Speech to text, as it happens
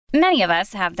Many of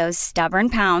us have those stubborn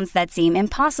pounds that seem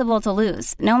impossible to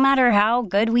lose, no matter how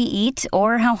good we eat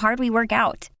or how hard we work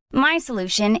out. My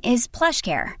solution is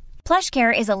PlushCare.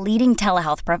 PlushCare is a leading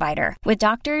telehealth provider with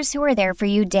doctors who are there for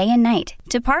you day and night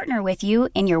to partner with you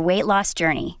in your weight loss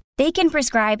journey. They can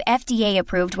prescribe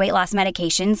FDA-approved weight loss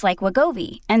medications like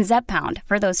Wegovy and Zepbound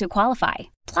for those who qualify.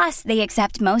 Plus, they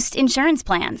accept most insurance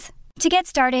plans. To get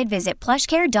started, visit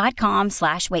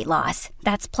plushcare.com/weightloss.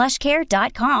 That's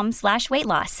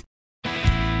plushcare.com/weightloss.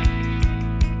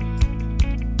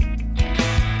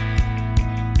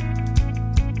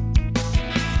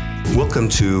 Welcome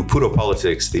to Puro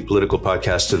Politics, the political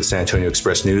podcast of the San Antonio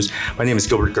Express News. My name is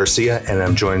Gilbert Garcia, and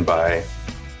I'm joined by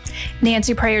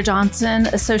Nancy Pryor Johnson,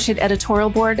 Associate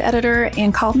Editorial Board Editor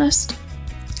and columnist.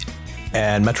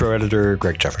 And Metro Editor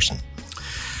Greg Jefferson.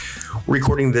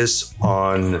 Recording this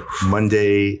on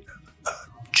Monday,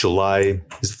 July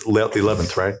is the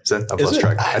 11th, right? I've lost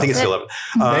track. I think it's the 11th.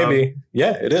 Maybe.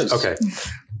 Yeah, it is. Okay.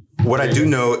 What I do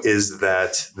know is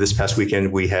that this past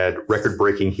weekend we had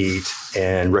record-breaking heat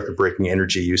and record-breaking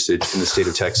energy usage in the state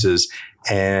of Texas.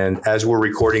 And as we're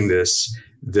recording this,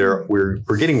 we're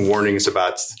getting warnings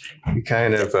about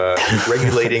kind of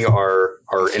regulating our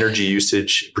energy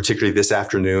usage, particularly this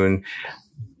afternoon.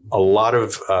 A lot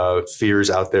of fears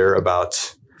out there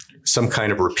about some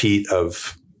kind of repeat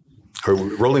of or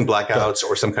rolling blackouts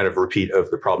or some kind of repeat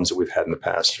of the problems that we've had in the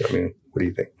past. I mean, what do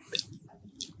you think?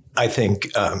 I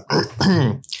think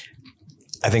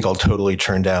I'll totally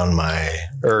turn off my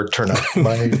air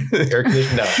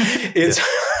conditioner. No, it's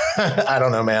I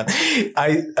don't know, man.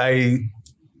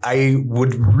 I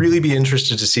would really be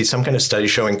interested to see some kind of study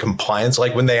showing compliance,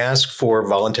 like when they ask for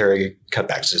voluntary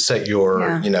cutbacks to set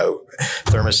your,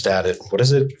 thermostat at, what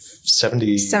is it?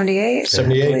 78?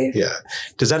 78? Yeah.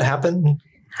 Does that happen?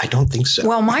 I don't think so.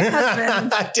 Well, my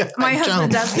husband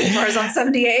does keep ours on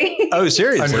 78. Oh,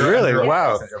 seriously? Really? Yes.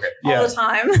 Wow. Okay. All the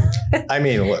time. I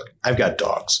mean, look, I've got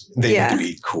dogs. They need to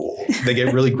be cool. They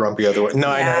get really grumpy otherwise. No,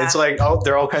 I know. It's like,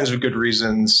 there are all kinds of good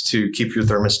reasons to keep your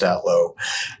thermostat low.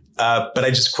 But I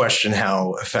just question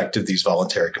how effective these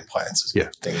voluntary compliances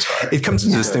things are. It comes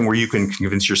into this thing where you can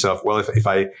convince yourself, well, if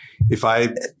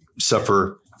I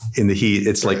suffer in the heat,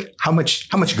 it's like, how much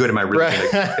good am I really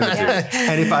going to do?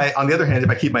 And on the other hand, if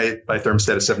I keep my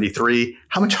thermostat at 73,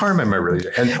 how much harm am I really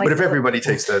doing? But if everybody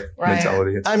takes that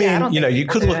mentality. I mean, you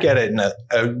could look at it in a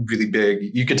really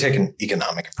big, you could take an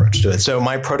economic approach to it. So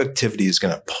my productivity is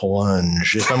going to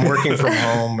plunge. If I'm working from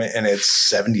home and it's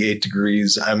 78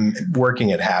 degrees, I'm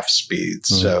working at half speed.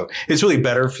 Mm-hmm. So it's really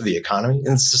better for the economy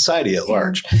and society at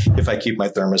large if I keep my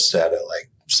thermostat at like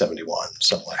 71,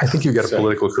 something like that. I think you've got a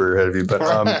political career ahead of you, but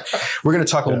we're going to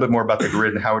talk a little bit more about the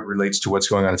grid and how it relates to what's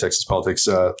going on in Texas politics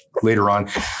later on.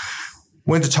 I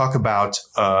wanted to talk about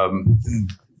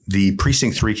the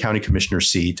Precinct 3 County Commissioner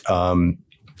seat. I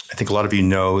think a lot of you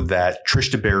know that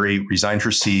Trish DeBerry resigned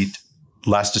her seat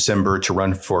last December to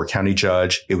run for county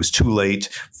judge. It was too late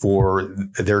for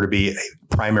there to be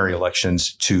primary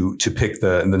elections to pick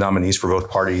the nominees for both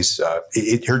parties.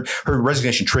 Her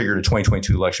resignation triggered a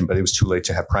 2022 election, but it was too late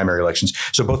to have primary elections.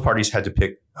 So both parties had to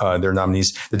pick their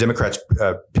nominees. The Democrats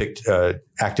picked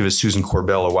activist Susan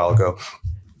Corbell a while ago.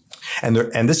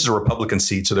 And this is a Republican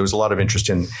seat, so there was a lot of interest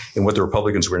in what the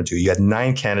Republicans were going to do. You had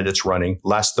 9 candidates running.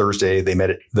 Last Thursday, they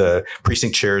met the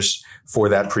precinct chairs for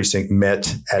that precinct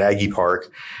met at Aggie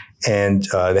Park, and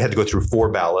they had to go through 4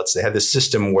 ballots. They had this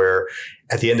system where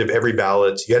at the end of every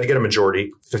ballot, you had to get a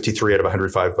majority, 53 out of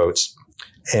 105 votes.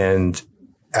 And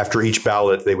after each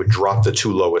ballot, they would drop the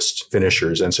 2 lowest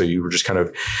finishers. And so you were just kind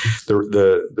of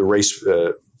the race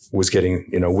was getting,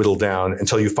 whittled down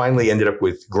until you finally ended up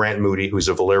with Grant Moody, who's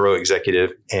a Valero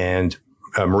executive, and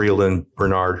Maria Lynn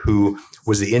Bernard, who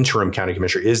was the interim county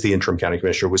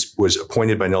commissioner, was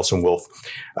appointed by Nelson Wolff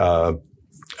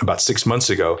about 6 months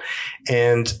ago.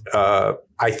 And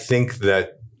I think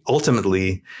that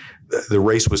ultimately the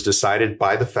race was decided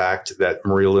by the fact that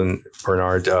Maria Lynn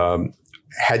Bernard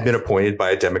had been appointed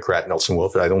by a Democrat, Nelson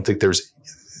Wolff. I don't think there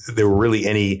were really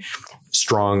any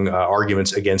strong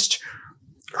arguments against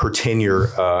her tenure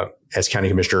as county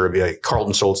commissioner.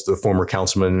 Carlton Schultz, the former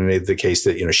councilman, made the case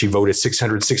that, she voted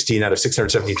 616 out of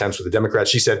 617 times with the Democrats.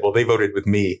 She said, well, they voted with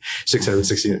me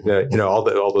 616, all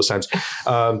those times.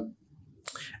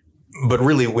 But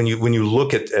really, when you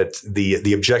look at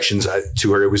the objections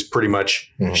to her, it was pretty much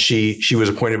she was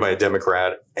appointed by a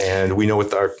Democrat, and we know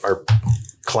what our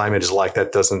climate is like.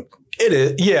 That doesn't It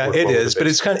is, yeah, it is, but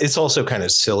it's also kind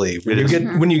of silly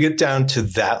when you get down to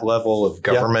that level of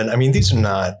government. I mean, these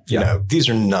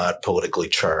are not politically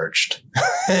charged,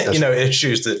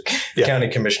 issues that county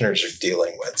commissioners are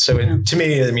dealing with. So to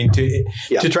me, I mean,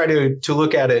 to try to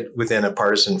look at it within a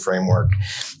partisan framework,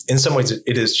 in some ways,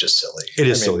 it is just silly. It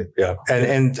is silly, yeah.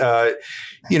 And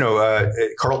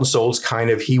Carlton Soles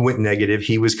he went negative.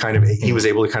 He was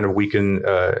able to kind of weaken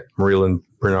Marie-Lynn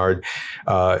Bernard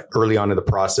early on in the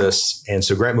process. And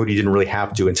so Grant Moody didn't really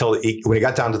have to until when it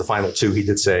got down to the final two, he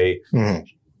did say,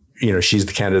 she's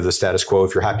the candidate of the status quo.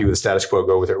 If you're happy with the status quo,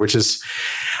 go with her, which is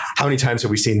how many times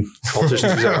have we seen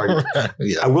politicians use that argument?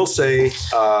 I will say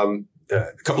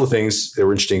a couple of things that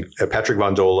were interesting. Patrick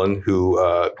Von Dolen, who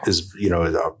is,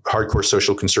 a hardcore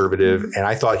social conservative, and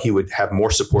I thought he would have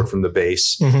more support from the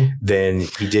base than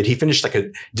he did. He finished like a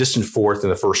distant fourth in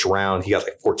the first round. He got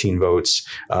like 14 votes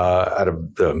out of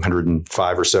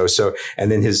 105 or so. So, and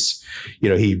then his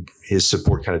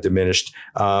support kind of diminished.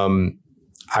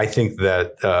 I think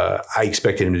that I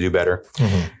expected him to do better.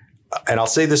 And I'll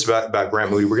say this about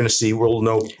Grant Moody. We're going to see. We'll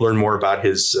learn more about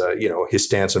his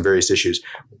stance on various issues.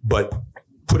 But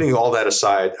putting all that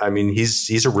aside, I mean,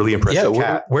 he's a really impressive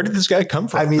cat. Where did this guy come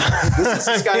from? I mean,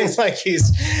 this guy is like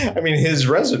his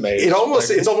resume.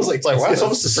 It's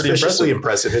almost suspiciously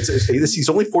impressive. He's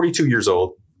only 42 years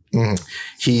old.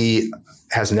 He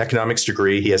has an economics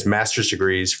degree. He has master's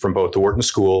degrees from both the Wharton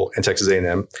School and Texas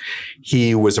A&M.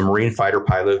 He was a Marine fighter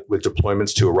pilot with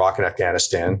deployments to Iraq and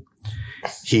Afghanistan.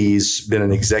 He's been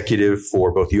an executive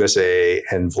for both USAA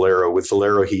and Valero. With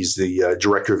Valero, he's the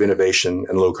director of innovation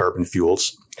and low carbon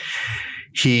fuels.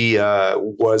 He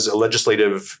was a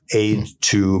legislative aide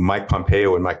to Mike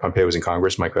Pompeo when Mike Pompeo was in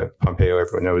Congress. Mike Pompeo,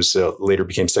 everyone knows, later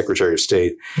became Secretary of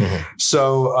State.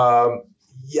 So,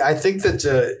 I think that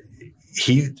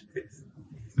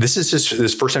this is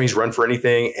his first time he's run for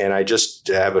anything, and I just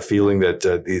have a feeling that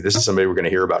this is somebody we're going to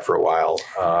hear about for a while.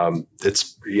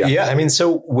 I mean,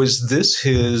 so was this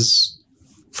his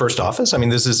first office? I mean,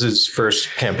 this is his first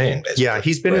campaign, basically. Yeah,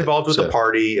 he's been involved with the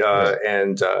party,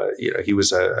 and he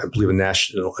was, I believe,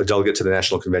 a delegate to the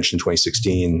National Convention in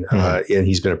 2016, and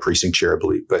he's been a precinct chair, I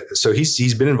believe. But so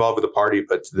he's been involved with the party,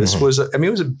 but this was, it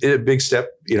was a big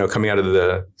step, coming out of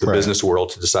the business world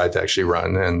to decide to actually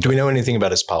run. And do we know anything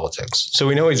about his politics? So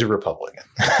we know he's a Republican.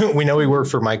 We know he worked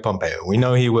for Mike Pompeo. We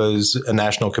know he was a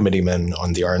national committeeman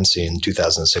on the RNC in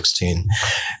 2016.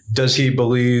 Does he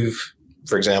believe,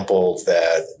 for example,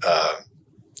 that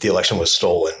the election was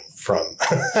stolen from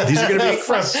these are going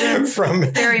to be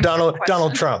from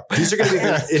Donald Trump? These are going to be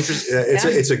interesting.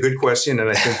 It's a good question, and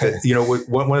I think that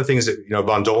one of the things that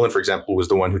Von Dolen, for example, was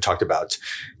the one who talked about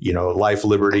life,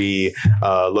 liberty,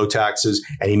 low taxes,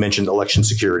 and he mentioned election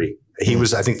security. He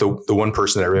was, I think, the one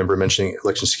person that I remember mentioning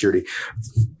election security.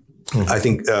 I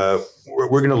think we're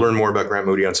going to learn more about Grant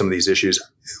Moody on some of these issues.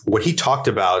 What he talked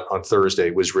about on Thursday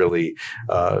was really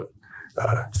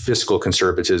fiscal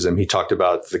conservatism. He talked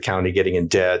about the county getting in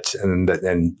debt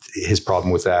and his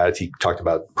problem with that. He talked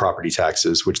about property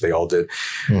taxes, which they all did.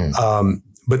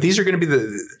 But these are going to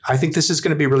be I think this is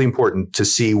going to be really important to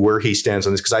see where he stands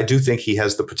on this, because I do think he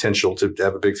has the potential to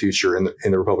have a big future in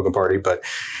the Republican Party. But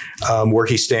where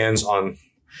he stands on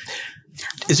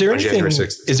January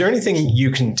 6th. Is there anything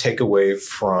you can take away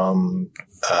from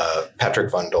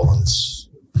Patrick Von Dolen's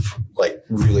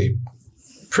really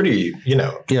pretty,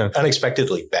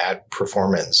 unexpectedly bad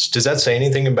performance? Does that say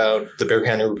anything about the Bexar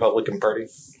County Republican Party?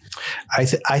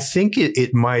 I think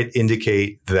it might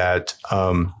indicate that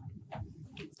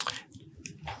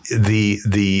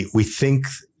we think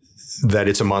that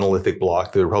it's a monolithic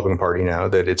bloc, the Republican Party now,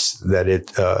 that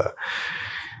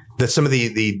some of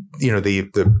he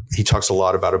talks a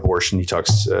lot about abortion. He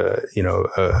talks,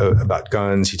 about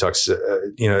guns. He talks,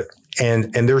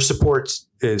 and their support,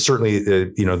 certainly,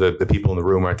 the people in the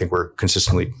room, I think, were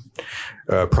consistently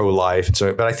pro-life. And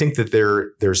so, but I think that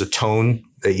there's a tone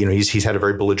that, he's had a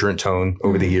very belligerent tone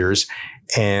over the years.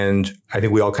 And I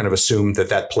think we all kind of assume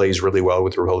that plays really well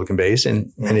with the Republican base,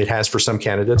 and it has for some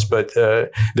candidates. But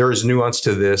there is nuance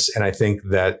to this. And I think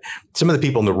that some of the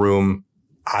people in the room,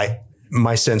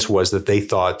 my sense was that they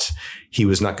thought he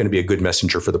was not going to be a good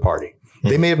messenger for the party.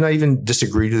 They may have not even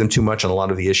disagreed with him too much on a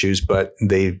lot of the issues, but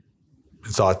they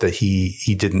thought that he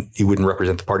wouldn't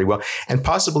represent the party well, and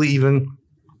possibly even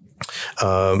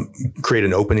create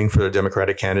an opening for the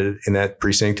Democratic candidate in that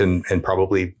precinct, and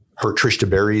probably hurt Trish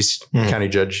DeBerry's county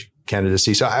judge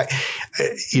candidacy. So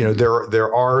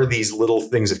there are these little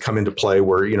things that come into play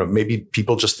where, maybe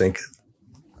people just think,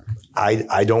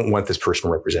 I don't want this person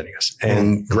representing us.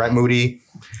 And Grant Moody,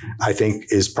 I think,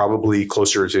 is probably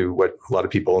closer to what a lot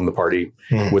of people in the party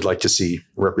would like to see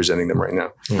representing them right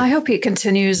now. I hope he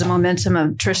continues the momentum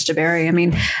of Trish DeBerry. I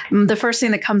mean, the first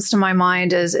thing that comes to my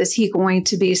mind is he going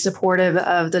to be supportive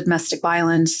of the domestic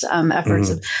violence efforts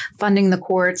of funding the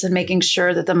courts and making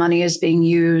sure that the money is being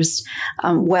used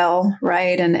well,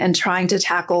 right? And trying to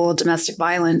tackle domestic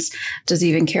violence. Does he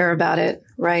even care about it?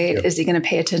 Right? Yep. Is he going to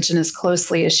pay attention as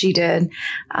closely as she did?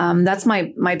 That's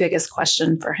my biggest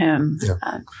question for him. Yeah.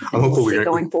 I'm hopeful we're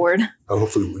going forward.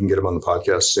 Hopefully we can get him on the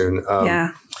podcast soon.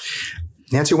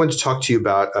 Nancy, I wanted to talk to you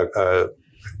about a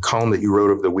column that you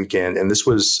wrote over the weekend, and this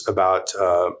was about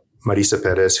Marisa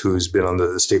Perez, who's been on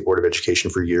the State Board of Education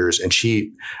for years, and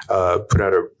she put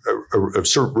out a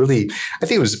sort of really, I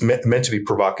think it was meant to be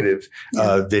provocative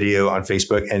video on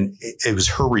Facebook, and it was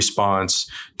her response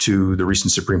to the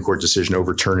recent Supreme Court decision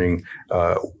overturning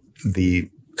the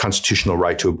constitutional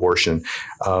right to abortion.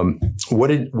 What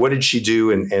did she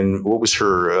do, and what was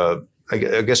her? I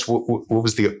guess what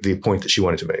was the point that she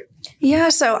wanted to make? Yeah,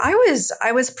 so I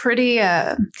was pretty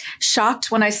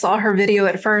shocked when I saw her video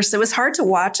at first. It was hard to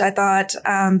watch, I thought,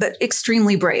 but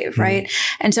extremely brave, right?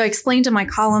 And so I explained in my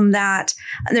column that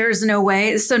there's no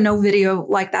way, so no video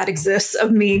like that exists of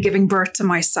me giving birth to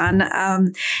my son.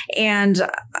 And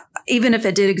even if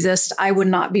it did exist, I would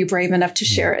not be brave enough to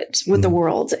share it with the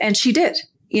world. And she did.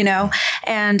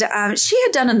 And she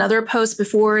had done another post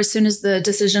before, as soon as the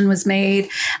decision was made,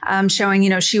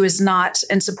 showing, she was not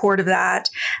in support of that.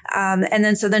 And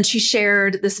then she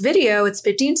shared this video. It's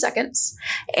 15 seconds,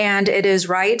 and it is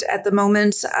right at the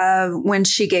moment when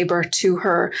she gave birth to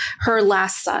her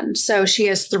last son. So she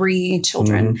has 3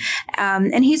 children,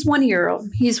 and he's 1 year old.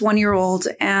 He's 1 year old,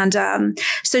 and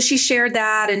so she shared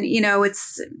that, and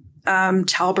it's.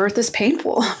 Childbirth is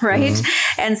painful, right?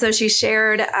 And so she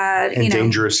shared,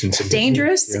 dangerous and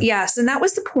dangerous. Yes. And that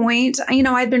was the point.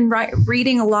 I'd been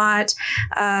reading a lot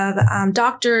of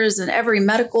doctors and every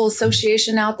medical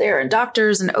association out there, and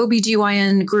doctors and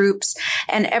OBGYN groups,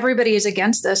 and everybody is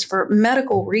against this for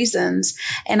medical reasons.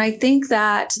 And I think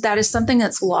that is something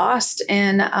that's lost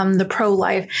in the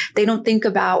pro-life. They don't think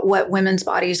about what women's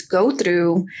bodies go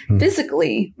through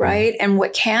physically, right? And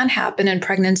what can happen in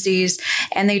pregnancies.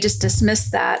 And they just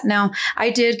dismiss that. Now, I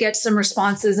did get some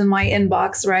responses in my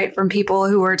inbox, right, from people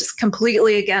who were just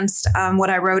completely against what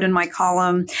I wrote in my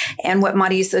column and what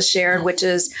Marisa shared, which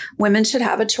is women should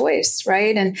have a choice,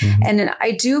 right? And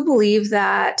I do believe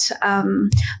that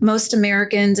most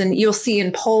Americans, and you'll see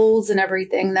in polls and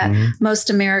everything, that most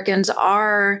Americans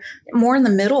are more in the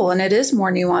middle, and it is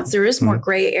more nuanced. There is more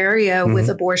gray area with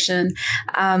abortion.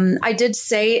 I did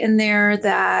say in there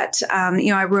that,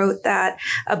 I wrote that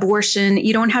abortion,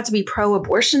 you don't have to be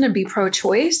pro-abortion to be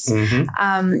pro-choice.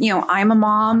 I'm a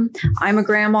mom. I'm a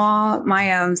grandma.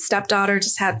 My stepdaughter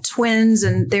just had twins,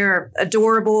 and they're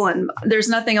adorable. And there's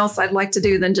nothing else I'd like to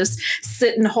do than just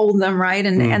sit and hold them, right?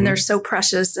 And they're so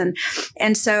precious.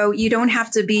 And so you don't have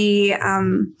to be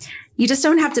you just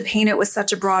don't have to paint it with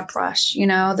such a broad brush,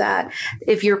 that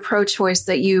if you're pro-choice,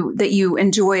 that you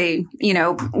enjoy,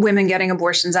 women getting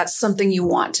abortions, that's something you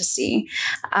want to see.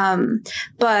 But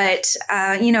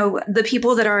the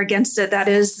people that are against it, that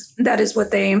is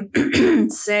what they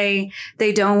say.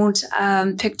 They don't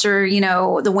picture,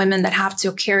 the women that have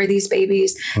to carry these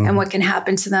babies and what can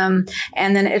happen to them.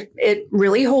 And then it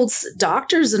really holds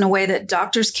doctors in a way that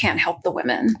doctors can't help the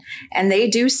women. And they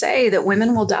do say that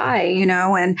women will die,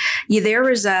 and there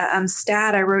was a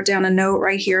stat, I wrote down a note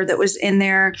right here that was in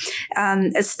there,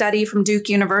 a study from Duke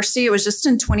University. It was just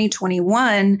in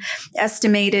 2021,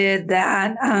 estimated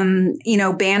that,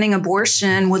 banning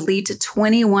abortion would lead to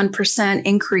 21%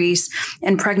 increase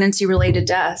in pregnancy-related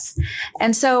deaths.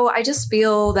 And so I just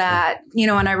feel that,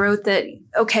 and I wrote that,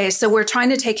 okay, so we're trying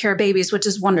to take care of babies, which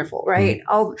is wonderful, right?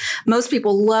 Most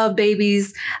people love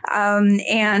babies.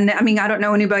 And I mean, I don't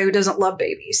know anybody who doesn't love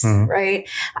babies, right?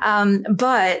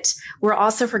 But we're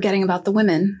also forgetting about the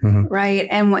women, right?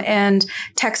 And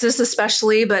Texas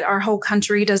especially, but our whole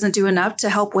country doesn't do enough to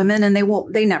help women, and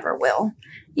they never will.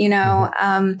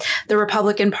 The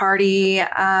Republican Party,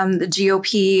 the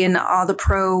GOP, and all the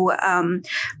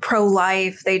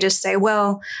pro-life, they just say,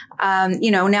 well,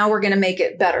 now we're going to make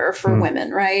it better for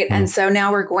women, right? And so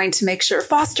now we're going to make sure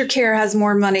foster care has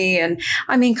more money. And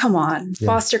I mean, come on,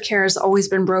 foster care has always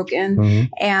been broken.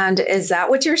 And is that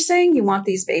what you're saying? You want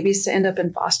these babies to end up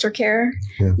in foster care,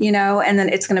 and then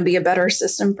it's going to be a better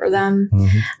system for them.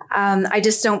 I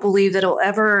just don't believe that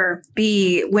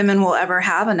women will ever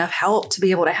have enough help to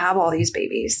be able to have all these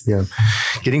babies. Yeah.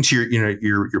 Getting to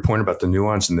your point about the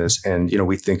nuance in this, and,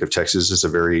 we think of Texas as a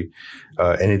very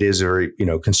very, and it is a very,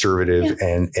 conservative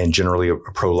and generally a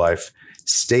pro-life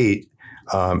state.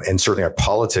 And certainly our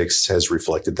politics has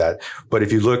reflected that. But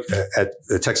if you look at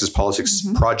the Texas Politics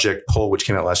Project poll, which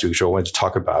came out last week, which I wanted to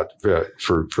talk about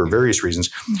for various reasons.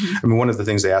 I mean, one of the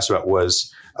things they asked about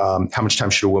was how much time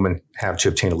should a woman have to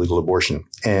obtain a legal abortion?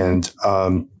 And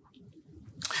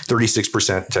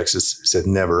 36% in Texas said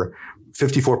never.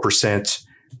 54%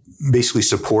 basically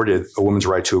supported a woman's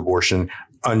right to abortion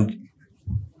with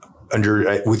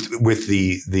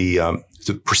the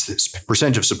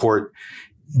percentage of support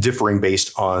differing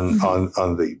based on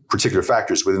the particular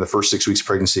factors. Within the first 6 weeks of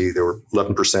pregnancy, there were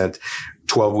 11%,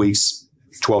 12 weeks,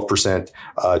 12%,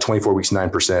 24 weeks,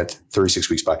 9%, 36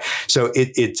 weeks by. So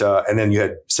and then you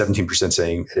had 17%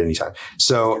 saying at any time.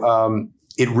 So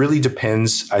it really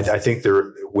depends. I think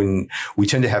when we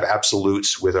tend to have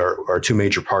absolutes with our two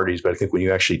major parties, but I think when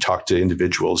you actually talk to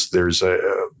individuals,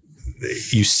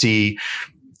 you see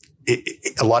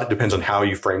a lot. It depends on how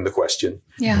you frame the question.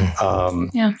 Yeah.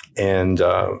 And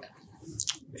I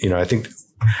think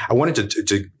I wanted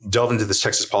to delve into this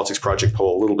Texas Politics Project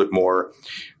poll a little bit more.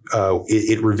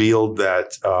 It revealed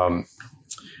that,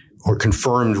 or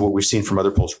confirmed what we've seen from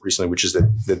other polls recently, which is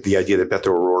that the idea that Beto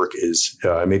O'Rourke is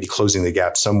maybe closing the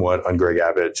gap somewhat on Greg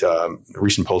Abbott.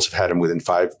 Recent polls have had him in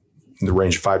the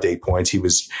range of 5 to 8 points.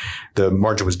 The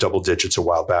margin was double digits a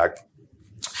while back.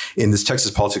 In this Texas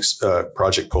Politics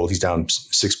Project poll, he's down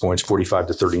 6 points, 45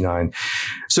 to 39.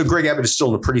 So Greg Abbott is still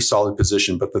in a pretty solid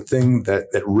position. But the thing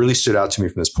that really stood out to me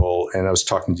from this poll, and I was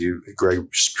talking to you, Greg,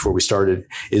 just before we started,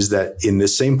 is that in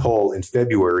this same poll in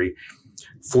February,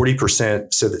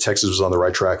 40% said that Texas was on the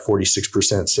right track,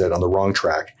 46% said on the wrong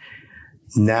track.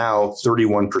 Now,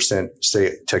 31%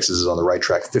 say Texas is on the right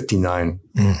track, 59%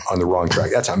 on the wrong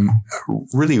track. That's a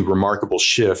really remarkable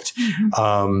shift.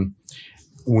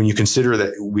 When you consider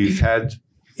that we've had,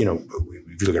 if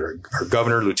you look at our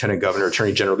governor, lieutenant governor,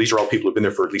 attorney general, these are all people who've been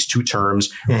there for at least 2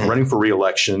 terms, running for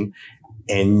reelection.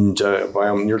 And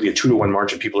by nearly a 2-to-1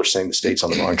 margin, people are saying the state's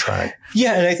on the wrong track.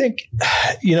 Yeah. And I think,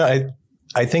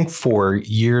 I think for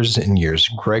years and years,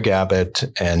 Greg Abbott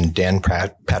and Dan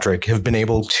Patrick have been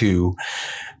able to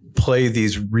play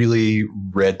these really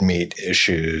red meat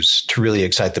issues to really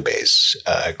excite the base,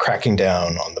 cracking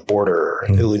down on the border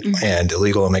and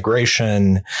illegal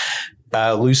immigration,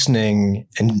 loosening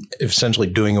and essentially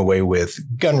doing away with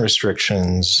gun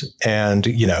restrictions and,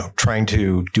 trying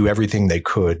to do everything they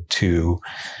could to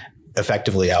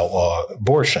effectively outlaw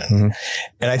abortion.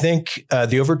 And I think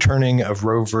the overturning of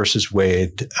Roe versus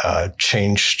Wade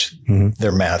changed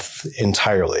their math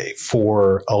entirely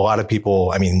for a lot of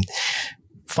people. I mean,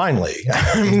 finally,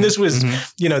 this was,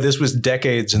 this was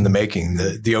decades in the making,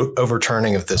 the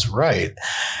overturning of this right.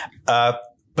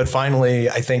 But finally,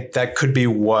 I think that could be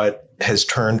what has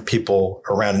turned people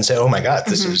around and say, "Oh my God,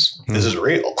 this is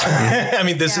real." I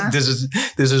mean, this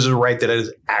is a right that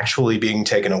is actually being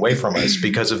taken away from us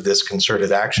because of this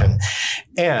concerted action,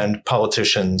 and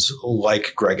politicians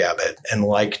like Greg Abbott and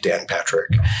like Dan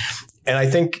Patrick. And I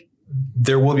think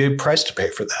there will be a price to pay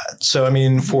for that. So, I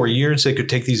mean, for years they could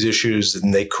take these issues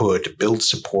and they could build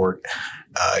support,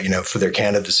 for their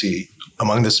candidacy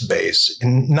among this base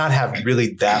and not have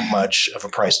really that much of a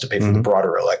price to pay for the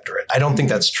broader electorate. I don't think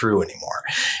that's true anymore.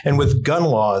 And with gun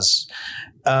laws,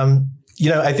 I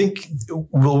think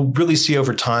we'll really see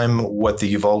over time what the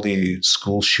Uvalde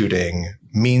school shooting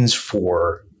means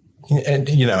for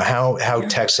how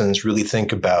Texans really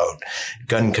think about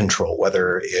gun control,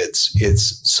 whether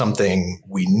it's something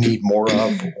we need more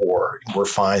of or we're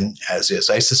fine as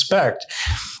is. I suspect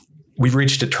we've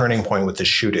reached a turning point with the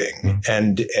shooting,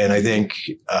 and I think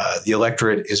the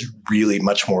electorate is really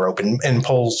much more open, and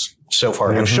polls so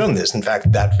far have shown this. In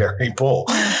fact, that very poll,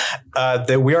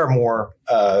 that we are more,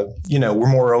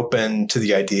 we're more open to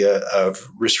the idea of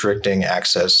restricting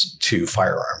access to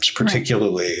firearms,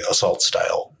 particularly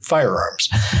assault-style firearms.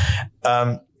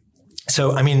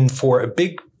 So, I mean, for a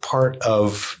big part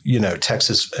of,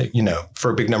 Texas,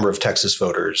 for a big number of Texas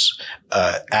voters,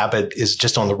 Abbott is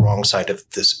just on the wrong side of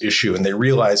this issue. And they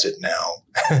realize it now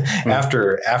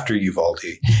after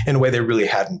Uvalde in a way they really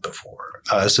hadn't before.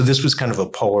 So this was kind of a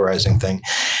polarizing thing.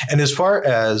 And as far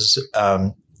as,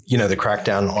 the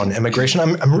crackdown on immigration,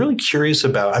 I'm really curious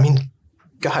about,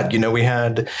 God, we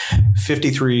had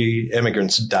 53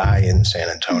 immigrants die in San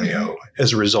Antonio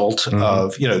as a result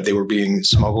of, they were being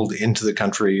smuggled into the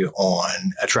country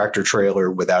on a tractor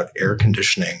trailer without air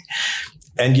conditioning.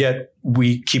 And yet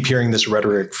we keep hearing this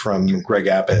rhetoric from Greg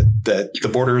Abbott that the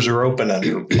borders are open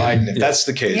under Biden. If that's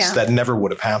the case, that never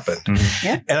would have happened. Mm-hmm.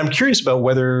 Yeah. And I'm curious about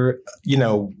whether,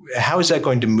 how is that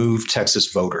going to move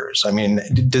Texas voters? I mean,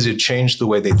 does it change the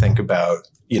way they think about,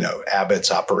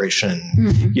 Abbott's operation,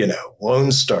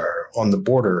 Lone Star on the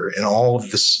border and all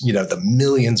of this, the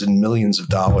millions and millions of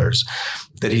dollars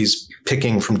that he's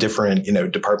picking from different,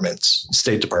 departments,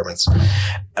 state departments,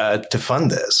 to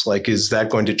fund this? Like, is that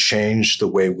going to change the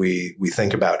way we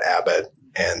think about Abbott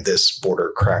and this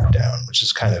border crackdown, which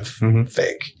is kind of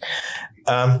fake?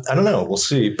 I don't know. We'll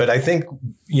see. But I think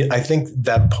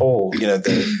that poll,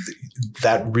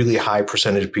 that really high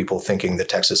percentage of people thinking that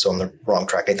Texas is on the wrong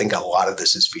track, I think a lot of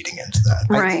this is feeding into that.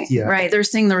 Right. They're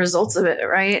seeing the results of it,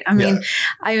 right? I mean,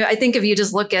 I think if you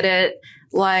just look at it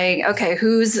like, okay,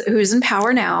 who's in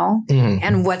power now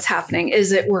and what's happening?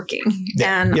 Is it working?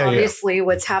 And obviously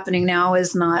what's happening now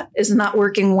is not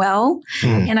working well.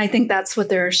 And I think that's what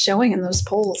they're showing in those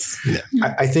polls.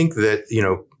 I think that,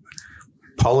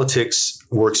 politics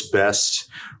works best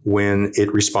when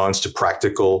it responds to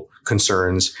practical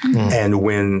concerns and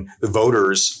when the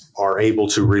voters are able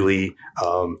to really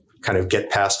kind of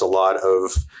get past a lot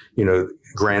of,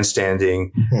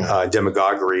 grandstanding,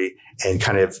 demagoguery and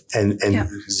kind of and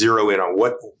zero in on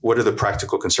what are the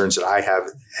practical concerns that I have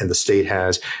and the state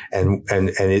has and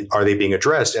are they being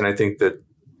addressed? And I think that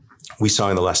we saw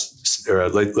in the last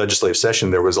legislative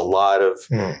session, there was a lot of,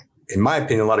 in my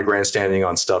opinion, a lot of grandstanding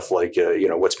on stuff like,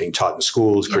 what's being taught in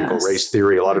schools, critical race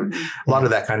theory, a lot of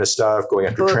that kind of stuff, going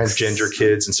after transgender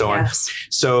kids and so on.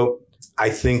 So I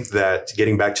think that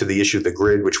getting back to the issue of the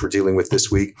grid, which we're dealing with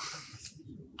this week,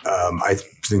 I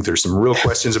think there's some real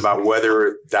questions about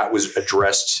whether that was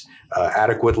addressed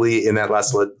adequately in that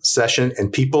last session.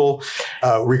 And people,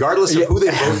 regardless of who they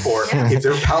vote for, if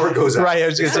their power goes out, I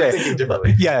was going to say, thinking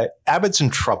differently. Abbott's in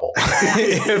trouble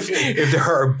if there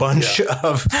are a bunch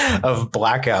of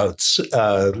blackouts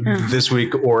this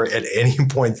week or at any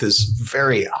point this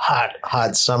very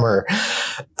hot summer.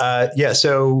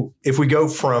 So if we go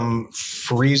from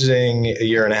freezing a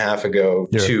year and a half ago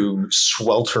to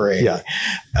sweltering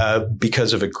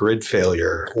because of a grid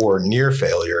failure or near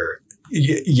failure,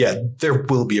 there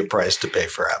will be a price to pay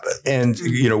for Abbott. And,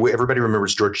 everybody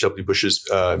remembers George W. Bush's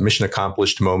mission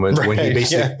accomplished moment when he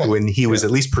when he was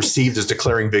at least perceived as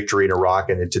declaring victory in Iraq,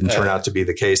 and it didn't turn out to be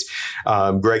the case.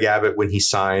 Greg Abbott, when he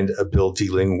signed a bill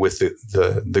dealing with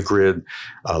the grid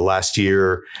last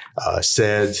year,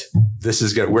 said,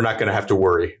 we're not going to have to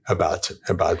worry about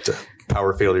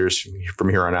power failures from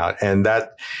here on out. And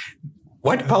that,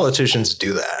 why do politicians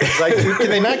do that? Like, can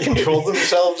they not control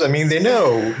themselves? I mean, they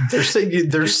know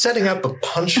they're setting up a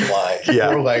punchline.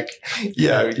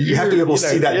 You have to be able to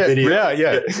see that video.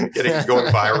 Getting going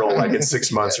viral like in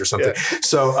 6 months or something.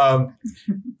 So,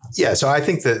 so I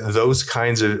think that those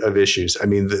kinds of issues, I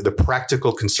mean, the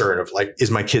practical concern of like,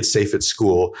 is my kid safe at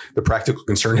school? The practical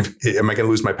concern of, am I going to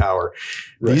lose my power?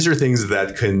 Right. These are things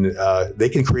that they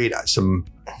can create some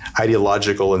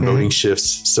ideological and voting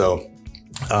shifts. So,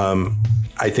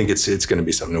 I think it's going to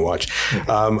be something to watch.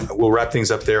 We'll wrap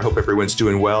things up there. Hope everyone's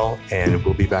doing well, and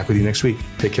we'll be back with you next week.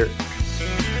 Take care.